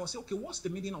read this, I was saying, okay, what's the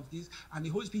meaning of this? And the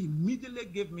Holy Spirit immediately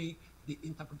gave me the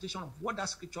interpretation of what that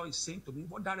scripture is saying to me,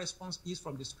 what that response is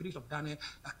from the spirit of Daniel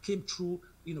that came through,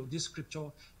 this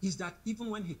scripture, is that even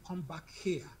when he comes back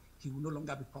here, he will no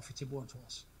longer be profitable unto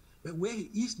us. But where he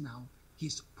is now,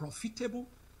 he's profitable,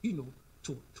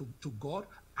 to God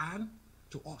and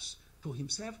to us, to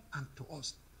himself and to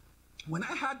us. When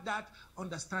I had that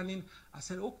understanding, I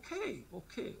said, okay,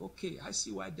 I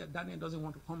see why Daniel doesn't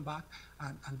want to come back.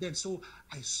 And then so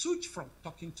I switched from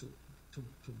talking to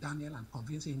Daniel and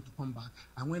convincing him to come back.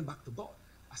 I went back to God.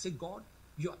 I said, God,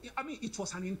 it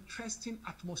was an interesting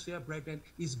atmosphere, brethren.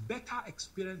 It's better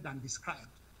experienced than described.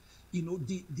 The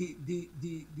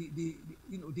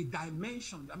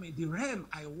dimension, the realm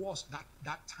I was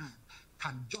that time,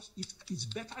 it's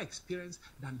better experience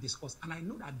than discussed. And I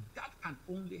know that can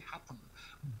only happen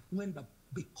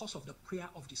because of the prayer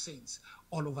of the saints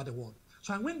all over the world.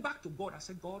 So I went back to God. I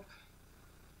said, God,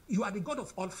 you are the God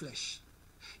of all flesh.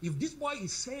 If this boy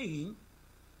is saying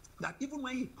that even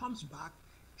when he comes back,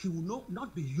 he will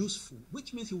not be useful,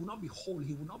 which means he will not be whole,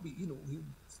 he will not be, he will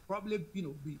probably,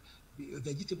 be a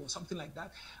vegetable or something like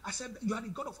that. I said, you are the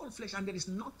God of all flesh and there is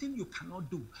nothing you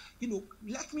cannot do.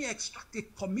 Let me extract a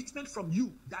commitment from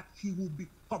you that he will be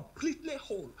completely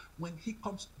whole when he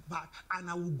comes back, and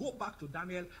I will go back to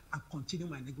Daniel and continue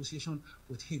my negotiation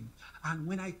with him. And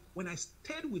when I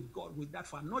stayed with God with that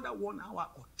for another 1 hour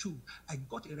or two, I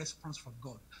got a response from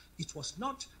God. It was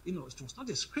not, it was not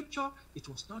a scripture, it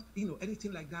was not,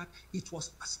 anything like that. It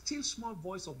was a still small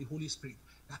voice of the Holy Spirit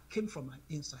that came from my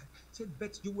inside. Said,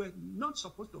 but you were not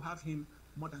supposed to have him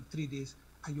more than 3 days,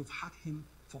 and you've had him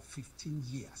for 15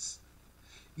 years.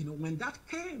 When that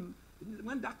came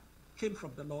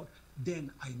from the Lord,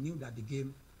 then I knew that the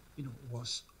game,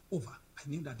 was over. I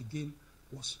knew that the game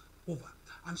was over.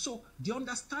 And so the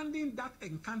understanding that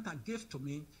encounter gave to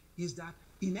me is that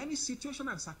in any situation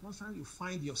and circumstance you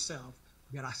find yourself,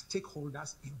 there are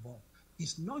stakeholders involved.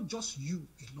 It's not just you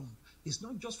alone. It's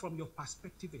not just from your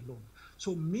perspective alone.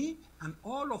 So me and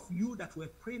all of you that were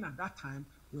praying at that time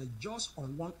were just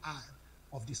on one aisle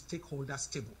of the stakeholders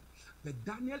table. But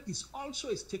Daniel is also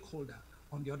a stakeholder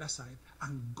on the other side,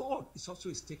 and God is also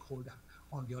a stakeholder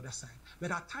on the other side.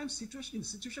 But at times, in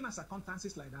situation and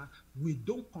circumstances like that, we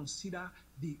don't consider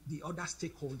the other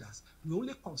stakeholders. We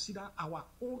only consider our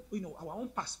own, our own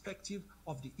perspective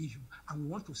of the issue, and we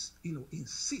want to,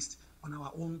 insist on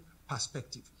our own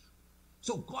perspective.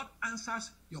 So God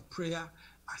answers your prayer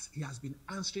as he has been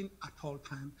answering at all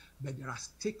times, but there are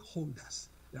stakeholders.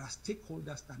 There are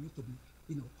stakeholders that need to be,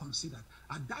 considered.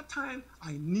 At that time,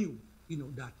 I knew,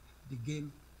 that the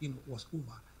game, was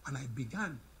over, and I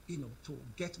began, to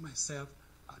get myself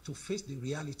to face the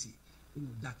reality,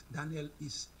 that Daniel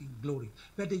is in glory.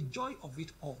 But the joy of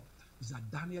it all is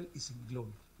that Daniel is in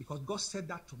glory, because God said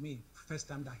that to me first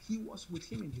time, that he was with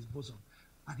him in his bosom,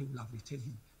 and he will have retained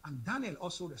him. And Daniel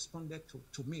also responded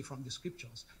to me from the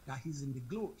scriptures that he's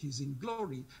in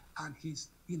glory, and he's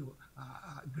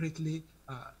greatly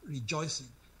rejoicing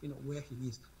where he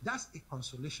is. That's a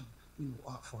consolation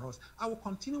for us. I will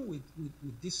continue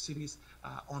with this series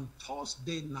on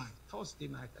Thursday night.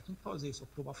 I think Thursday is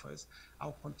October 1st. I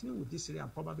will continue with this series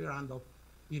and probably round up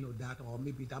that, or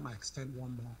maybe that might extend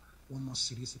one more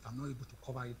series if I'm not able to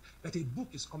cover it. But a book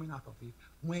is coming out of it,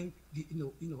 when the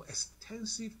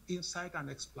extensive insight and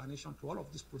explanation to all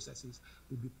of these processes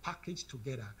will be packaged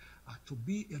together to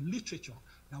be a literature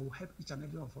that will help each and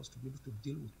every one of us to be able to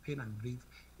deal with pain and grief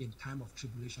in time of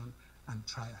tribulation and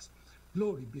trials.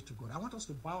 Glory be to God. I want us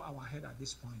to bow our head at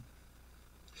this point.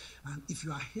 And if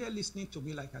you are here listening to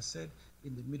me, like I said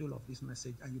in the middle of this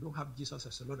message, and you don't have Jesus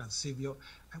as your Lord and Savior,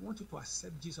 I want you to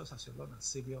accept Jesus as your Lord and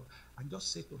Savior, and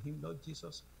just say to him, Lord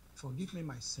Jesus, forgive me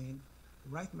my sin,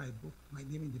 write my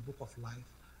name in the book of life.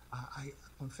 I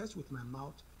confess with my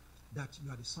mouth that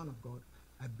you are the Son of God.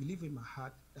 I believe in my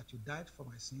heart that you died for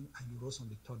my sin and you rose on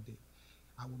the third day.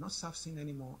 I will not serve sin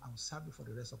anymore. I will serve you for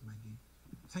the rest of my day.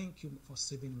 Thank you for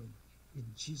saving me. In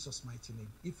Jesus' mighty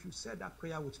name. If you said that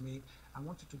prayer with me, I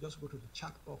want you to just go to the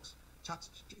chat box, chat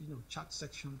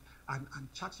section,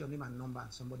 and chat your name and number,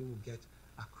 and somebody will get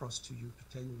across to you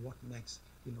to tell you what next,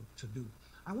 to do.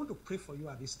 I want to pray for you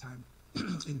at this time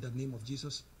in the name of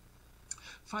Jesus.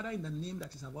 Father, in the name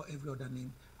that is above every other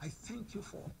name, I thank you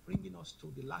for bringing us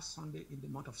to the last Sunday in the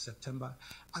month of September,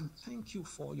 and thank you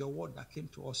for your word that came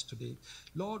to us today.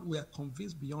 Lord, we are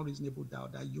convinced beyond reasonable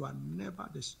doubt that you are never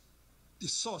the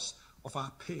source of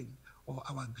our pain or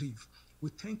our grief.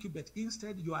 We thank you, but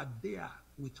instead you are there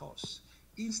with us.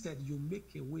 Instead, you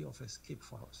make a way of escape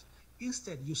for us.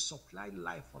 Instead, you supply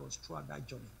life for us throughout that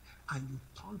journey, and you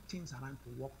turn things around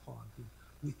to work for our good.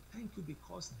 We thank you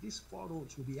because these four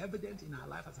roads will be evident in our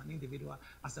life as an individual,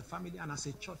 as a family, and as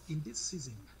a church in this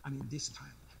season and in this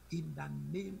time. In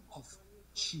the name of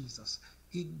Jesus.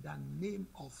 In the name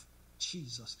of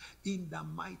Jesus, in the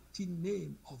mighty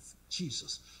name of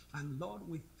Jesus. And Lord,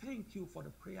 we thank you for the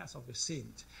prayers of the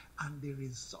saint and the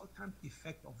resultant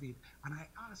effect of it. And I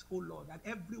ask, oh Lord, that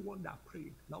everyone that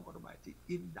prayed, Lord God Almighty,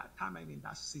 in that time and in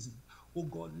that season, oh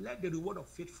God, let the reward of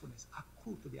faithfulness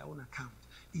accrue to their own account.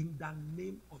 In the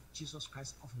name of Jesus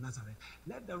Christ of Nazareth,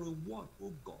 let the reward,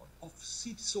 oh God, of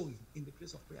seed sowing in the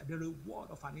place of prayer, the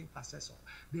reward of an intercessor,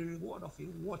 the reward of a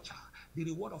watcher, the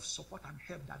reward of support and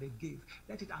help that they gave,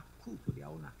 let it accrue to their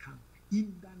own account.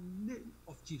 In the name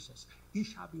of Jesus, it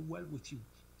shall be well with you.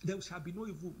 There shall be no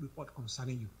evil report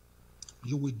concerning you.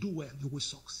 You will do well. You will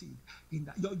succeed. In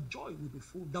that, your joy will be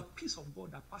full. The peace of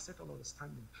God that passeth all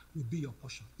understanding will be your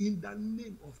portion. In the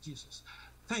name of Jesus.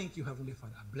 Thank you, Heavenly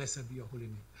Father. Blessed be your holy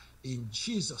name. In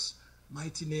Jesus'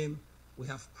 mighty name, we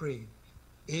have prayed.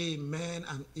 Amen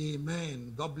and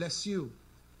amen. God bless you.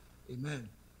 Amen.